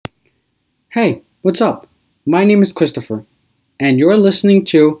Hey, what's up? My name is Christopher, and you're listening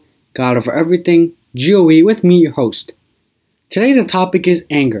to God Over Everything, GOE, with me, your host. Today the topic is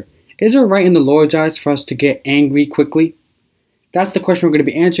anger. Is it right in the Lord's eyes for us to get angry quickly? That's the question we're going to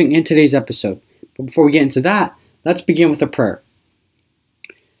be answering in today's episode. But before we get into that, let's begin with a prayer.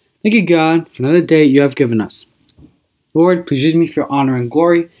 Thank you, God, for another day you have given us. Lord, please use me for your honor and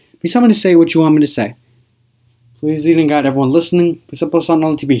glory. Please help me to say what you want me to say. Please lead and guide everyone listening. Please help us not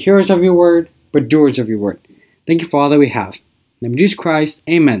only to be hearers of your word, but doers of your word. Thank you for all that we have. In the name of Jesus Christ,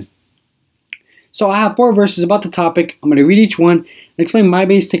 amen. So I have 4 verses about the topic. I'm going to read each one and explain my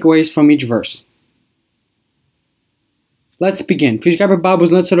base takeaways from each verse. Let's begin. Please grab your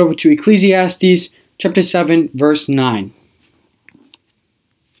Bibles and let's head over to Ecclesiastes chapter 7, verse 9.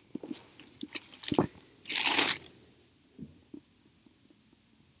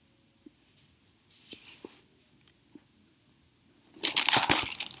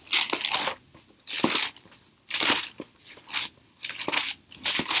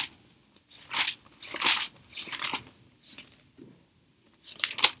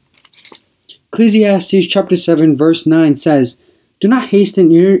 Ecclesiastes chapter 7 verse 9 says, "Do not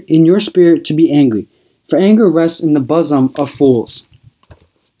hasten in your spirit to be angry, for anger rests in the bosom of fools."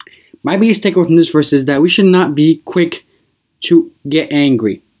 My biggest takeaway from this verse is that we should not be quick to get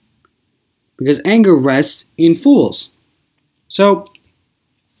angry, because anger rests in fools. So,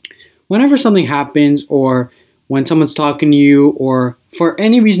 whenever something happens, or when someone's talking to you, or for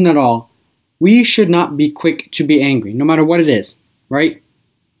any reason at all, we should not be quick to be angry, no matter what it is, right?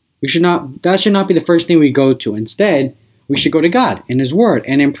 That should not be the first thing we go to. Instead, we should go to God in His Word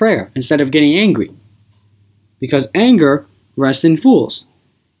and in prayer instead of getting angry. Because anger rests in fools.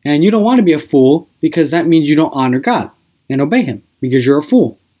 And you don't want to be a fool, because that means you don't honor God and obey Him, because you're a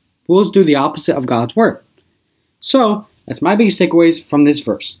fool. Fools do the opposite of God's Word. So, that's my biggest takeaways from this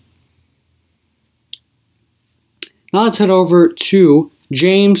verse. Now let's head over to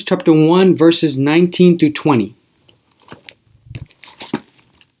James chapter 1 verses 19 through 20.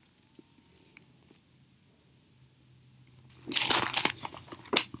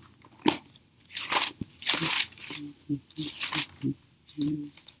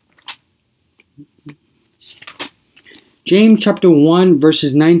 James chapter 1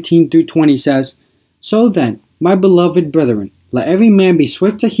 verses 19 through 20 says, "So then, my beloved brethren, let every man be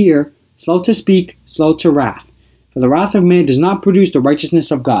swift to hear, slow to speak, slow to wrath. For the wrath of man does not produce the righteousness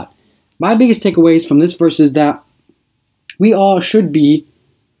of God." My biggest takeaways from this verse is that we all should be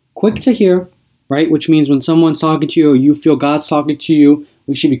quick to hear, right? Which means when someone's talking to you or you feel God's talking to you,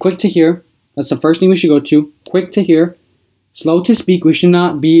 we should be quick to hear. That's the first thing we should go to. Quick to hear. Slow to speak. We should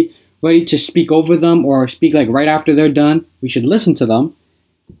not be ready to speak over them or speak like right after they're done. We should listen to them,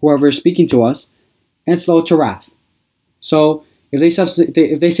 whoever is speaking to us, and slow to wrath. So if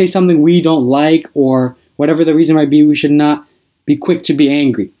they say something we don't like, or whatever the reason might be, we should not be quick to be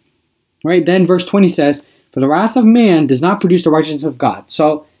angry. Right? Then verse 20 says, "For the wrath of man does not produce the righteousness of God."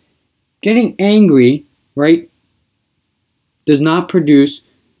 So getting angry, right, does not produce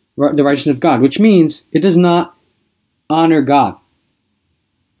the righteousness of God, which means it does not honor God.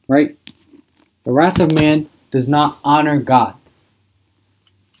 Right? The wrath of man does not honor God.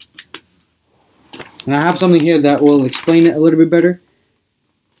 And I have something here that will explain it a little bit better.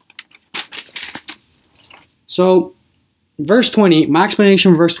 So, verse 20, my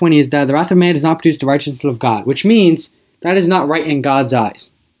explanation for verse 20 is that the wrath of man does not produce the righteousness of God, which means that is not right in God's eyes.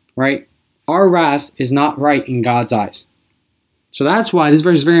 Right? Our wrath is not right in God's eyes. So that's why this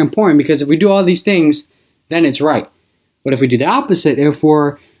verse is very important, because if we do all these things, then it's right. But if we do the opposite, if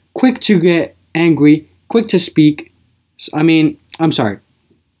we're quick to get angry, quick to speak,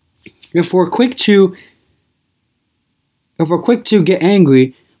 if we're quick to get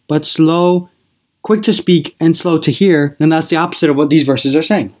angry, but quick to speak and slow to hear, then that's the opposite of what these verses are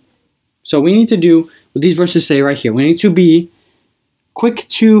saying. So we need to do what these verses say right here. We need to be quick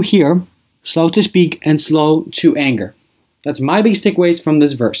to hear, slow to speak, and slow to anger. That's my biggest takeaways from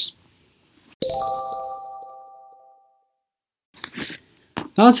this verse.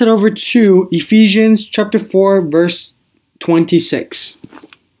 Now let's head over to Ephesians chapter 4, verse 26.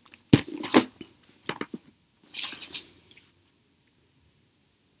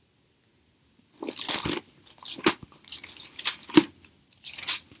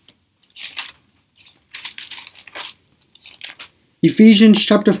 Ephesians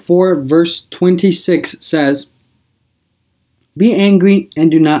chapter 4, verse 26 says, "Be angry and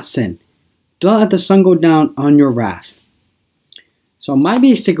do not sin. Do not let the sun go down on your wrath." So my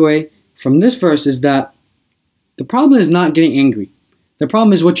biggest takeaway from this verse is that the problem is not getting angry. The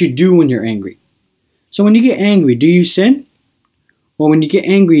problem is what you do when you're angry. So when you get angry, do you sin? Or when you get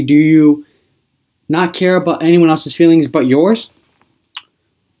angry, do you not care about anyone else's feelings but yours?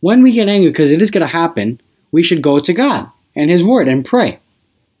 When we get angry, because it is going to happen, we should go to God and His Word and pray.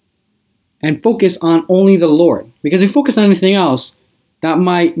 And focus on only the Lord. Because if you focus on anything else, that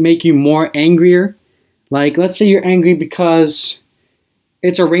might make you more angrier. Like, let's say you're angry because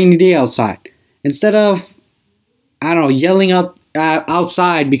it's a rainy day outside. Instead of, yelling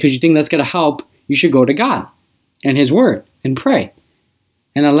outside because you think that's going to help, you should go to God and His Word and pray.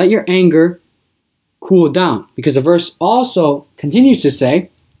 And then let your anger cool down. Because the verse also continues to say,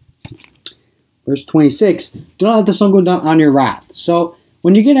 verse 26, do not let the sun go down on your wrath. So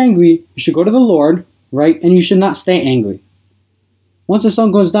when you get angry, you should go to the Lord, right? And you should not stay angry. Once the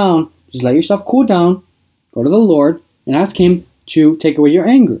sun goes down, just let yourself cool down, go to the Lord, and ask Him to take away your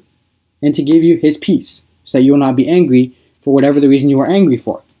anger and to give you His peace so that you will not be angry for whatever the reason you are angry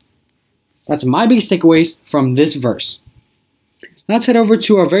for. That's my biggest takeaways from this verse. Let's head over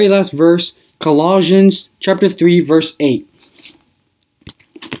to our very last verse, Colossians chapter 3, verse 8.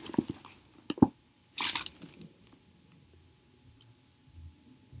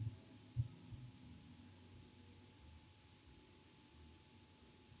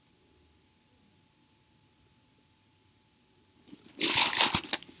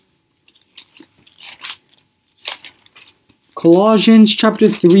 Colossians chapter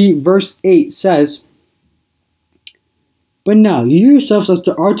 3, verse 8 says, but now you yourselves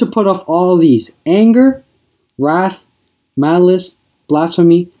are to put off all these: anger, wrath, malice,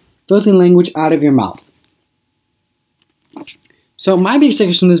 blasphemy, filthy language out of your mouth. So my biggest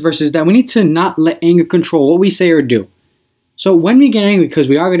takeaway from this verse is that we need to not let anger control what we say or do. So when we get angry, because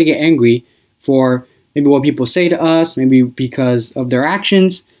we are going to get angry for maybe what people say to us, maybe because of their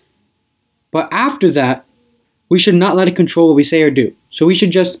actions, but after that, we should not let it control what we say or do. So we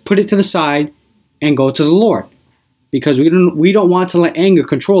should just put it to the side and go to the Lord. Because we don't want to let anger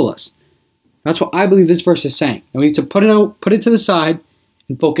control us. That's what I believe this verse is saying. And we need to put it to the side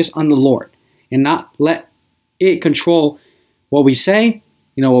and focus on the Lord. And not let it control what we say,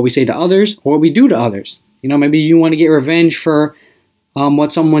 what we say to others, or what we do to others. Maybe you want to get revenge for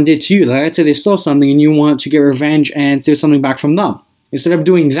what someone did to you. Like, let's say they stole something and you want to get revenge and steal something back from them. Instead of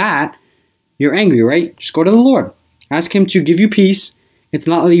doing that, you're angry, right? Just go to the Lord. Ask Him to give you peace and to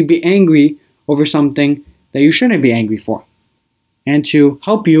not let you be angry over something that you shouldn't be angry for, and to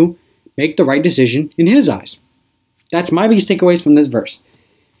help you make the right decision in His eyes. That's my biggest takeaways from this verse.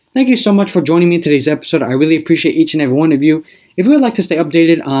 Thank you so much for joining me in today's episode. I really appreciate each and every one of you. If you would like to stay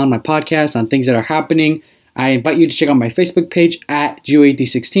updated on my podcast, on things that are happening, I invite you to check out my Facebook page at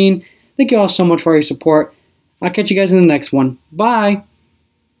GeoAD16. Thank you all so much for your support. I'll catch you guys in the next one. Bye!